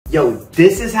Yo,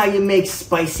 this is how you make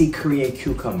spicy Korean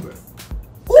cucumber.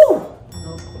 Ooh!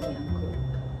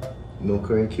 No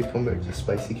Korean cucumber, just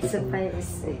spicy cucumber?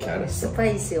 스파이시. 오케이, 알았어.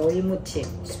 스파이시 오이무침.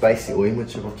 Spicy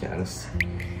오이무침, 오케이, 알았어.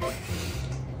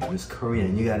 It's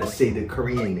Korean, you gotta say the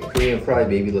Korean name. Korean fried,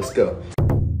 baby, let's go.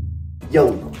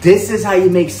 Yo, this is how you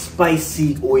make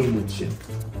spicy 오이무침.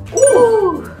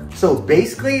 Ooh! So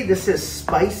basically, this is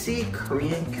spicy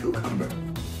Korean cucumber.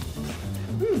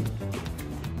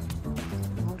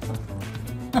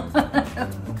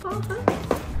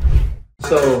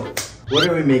 So, what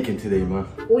are we making today, Ma?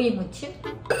 오이무침?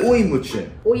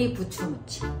 오이무침. 오이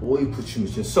부추무침. 오이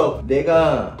부추무침. So,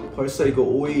 내가 벌써 이거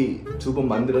오이 2번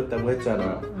만들었다고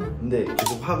했잖아. 근데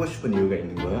계속 하고 싶은 이유가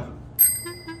있는 거야?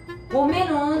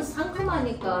 봄에는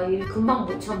상큼하니까 이 금방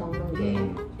무쳐 먹는 게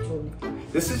좋으니까.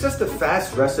 This is just a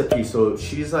fast recipe, so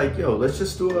she's like, yo, let's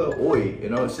just do a oi. You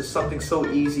know, it's just something so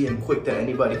easy and quick that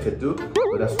anybody could do.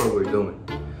 But that's what we're doing.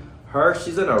 Her,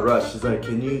 she's in a rush. She's like,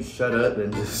 can you shut up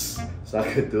and just so I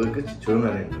could do it? 그치?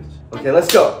 조용한 애. Okay, let's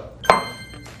go.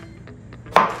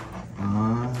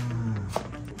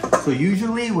 So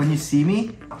usually when you see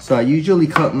me, so I usually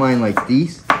cut mine like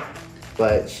these.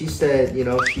 But she said, you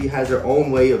know, she has her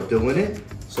own way of doing it.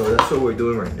 So that's what we're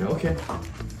doing right now. Okay.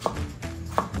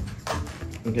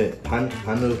 Okay,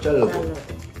 반으로 자르고.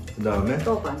 그 다음에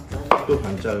또 반 잘라. 또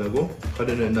반 자르고. Cut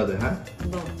it in another half.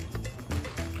 No.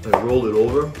 Like roll it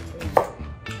over.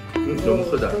 너무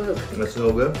크다. That's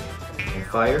no good. And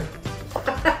fire.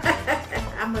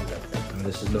 한 번도 없어.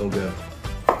 This is no good.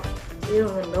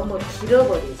 이러면 너무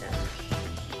길어버리잖아.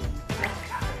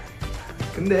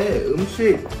 근데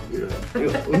음식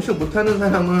못하는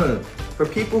사람은 for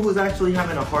people who's actually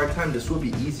having a hard time, this will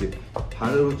be easier.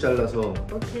 반으로 잘라서.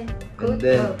 Okay. And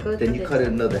good. then you cut it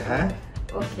another half.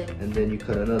 Okay. And then you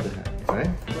cut another half, right?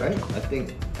 Right? I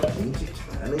think 음식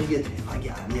잘하는 게 대박이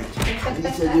아니야. 잘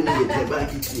가르쳐주는 게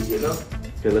대박이지, you know?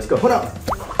 Okay, let's go. Hold up.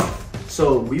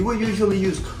 So we would usually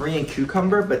use Korean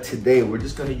cucumber, but today we're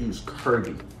just gonna use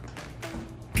Kirby.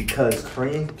 Because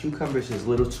Korean cucumbers is a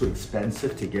little too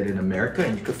expensive to get in America,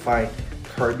 and you could find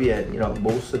Kirby at, you know,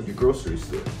 most of your grocery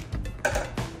stores.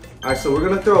 All right, so we're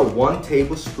gonna throw 1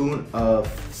 tablespoon of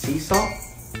sea salt.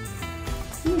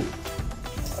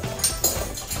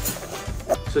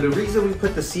 So the reason we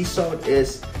put the sea salt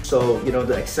is so, you know,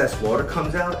 the excess water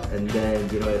comes out, and then,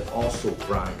 you know, it also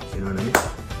brines, you know what I mean?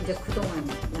 이제 그동안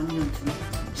양념 좀.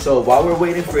 So while we're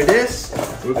waiting for this,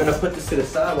 we're gonna put this to the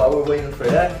side. While we're waiting for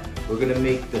that, we're gonna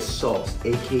make the sauce,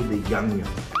 aka the yangnyeom.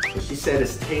 So she said it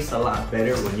tastes a lot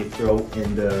better when you throw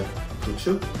in the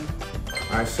buchu.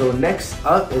 Alright, so next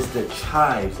up is the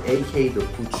chives, aka the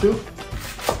buchu.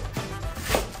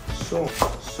 So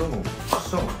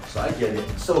I get it.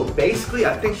 So basically,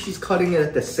 I think she's cutting it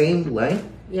at the same length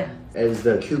as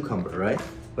the cucumber, right?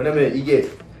 왜냐면 이게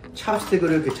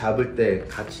찹스틱으로 이렇게 잡을 때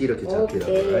같이 이렇게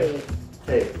잡히라고, right?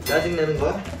 Hey, 짜증내는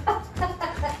거야?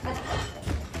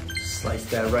 Slice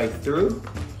that right through.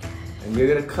 And you're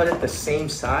gonna cut it the same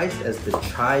size as the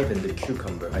chive and the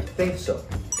cucumber. I think so.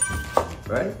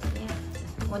 Right?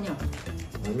 Yeah. onion.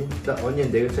 onion? 나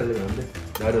onion 내가 자르면 안 돼?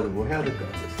 나도 뭐 해야 될 것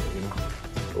같았어, you know?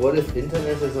 What if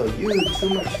인터넷에서 you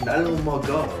too much 날로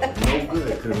먹어, no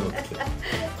good, 그러면 어떡해?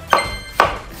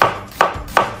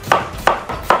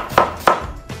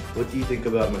 What do you think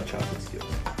about my chopping skills?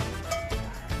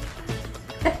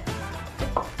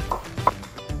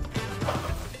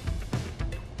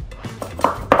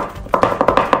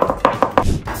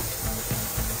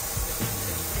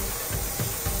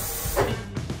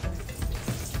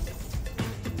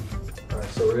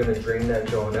 So we're gonna drain that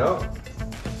joint out.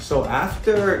 So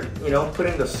after, you know,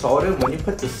 putting the salt in, when you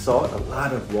put the salt, a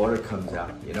lot of water comes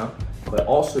out, you know? But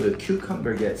also the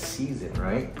cucumber gets seasoned,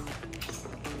 right?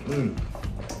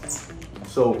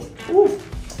 So, ooh.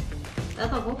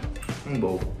 짜다고?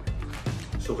 뭐?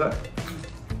 소가?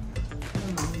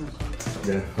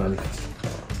 Yeah, honey.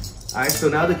 Alright, so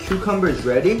now the cucumber is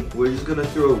ready. We're just gonna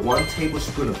throw 1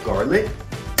 tablespoon of garlic.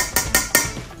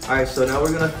 Alright, so now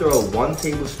we're gonna throw 1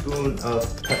 tablespoon of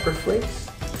pepper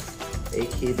flakes,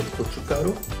 aka the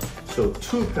gochugaru. So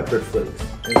 2 pepper flakes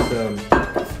and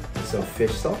some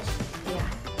fish sauce. Yeah.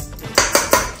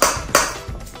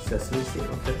 Sesame seed,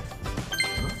 okay.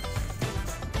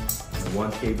 And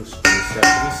 1 tablespoon of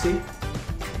sesame seed.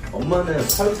 엄마는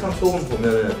설탕 소금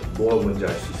보면 뭐가 뭔지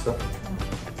알 수 있어?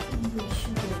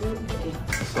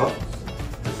 Salt?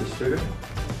 This is sugar?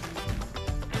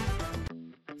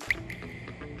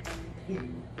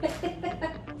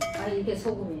 아 이게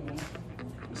소금이네.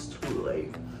 It's too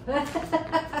late.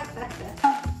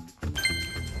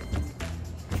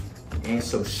 And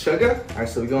some sugar. Alright,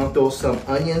 so we're gonna throw some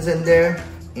onions in there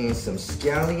and some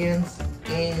scallions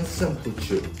and some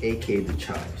huchu, aka the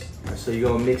chives. Alright, so you're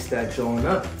gonna mix that joint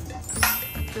up.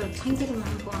 좀 참기름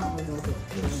한 번 넣어도.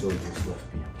 So just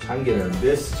left me. 참기름.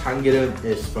 This 참기름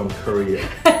is from Korea.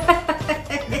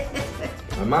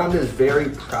 My mom is very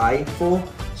prideful,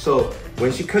 so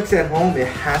when she cooks at home, it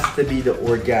has to be the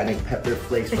organic pepper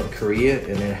flakes from Korea,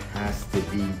 and it has to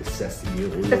be the sesame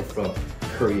oil from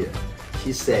Korea.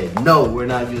 She said, no, we're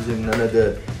not using none of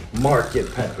the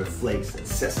market pepper flakes and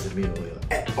sesame oil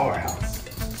at our house.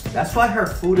 That's why her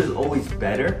food is always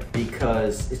better,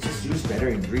 because it's just used better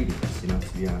ingredients, you know,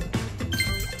 to be honest.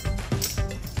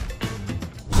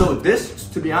 So this,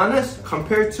 to be honest,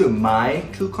 compared to my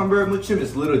cucumber muchim,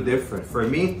 is a little different. For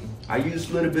me, I use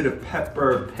a little bit of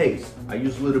pepper paste. I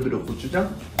use a little bit of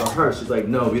gochujang. For her, she's like,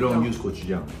 no, we don't use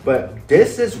gochujang. But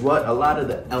this is what a lot of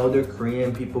the elder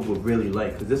Korean people would really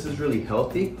like, because this is really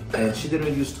healthy, and she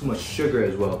didn't use too much sugar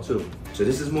as well too. So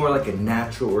this is more like a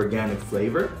natural organic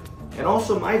flavor. And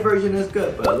also my version is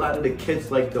good, but a lot of the kids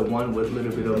like the one with a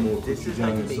little bit of more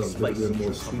gochujang and some little bit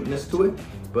more sweetness to it.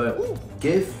 But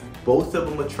give both of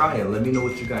them a try and let me know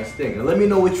what you guys think. And let me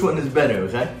know which one is better,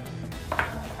 okay?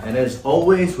 And as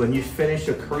always, when you finish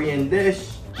a Korean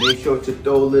dish, make sure to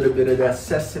throw a little bit of that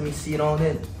sesame seed on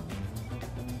it.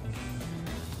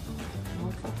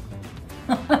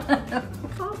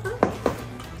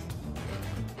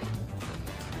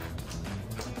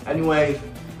 Anyway,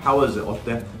 how was it?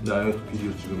 어때? 나 이거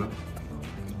비디오 찍으면?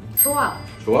 좋아.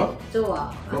 좋아?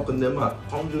 좋아. 근데 막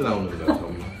성주 나오는 거야,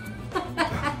 정말.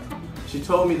 She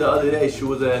told me the other day she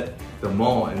was at the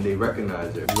mall and they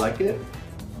recognized her. You like it?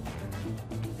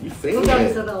 You feeling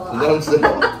it? 부담스러워.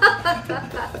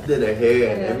 I did her hair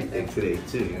and everything today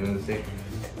too, you know what I'm saying?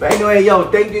 But anyway, yo,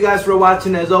 thank you guys for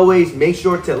watching. As always, make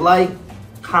sure to like,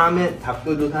 comment,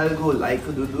 댓글도 달고,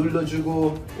 like도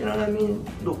눌러주고, you know what I mean?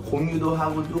 또 공유도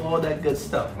하고, do all that good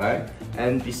stuff, alright?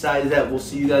 And besides that, we'll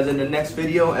see you guys in the next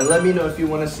video. And let me know if you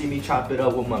want to see me chop it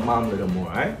up with my mom a little more,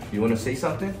 alright? You want to say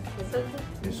something? It's okay.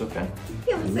 It's okay.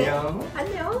 여보세요.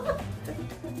 안녕.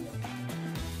 안녕.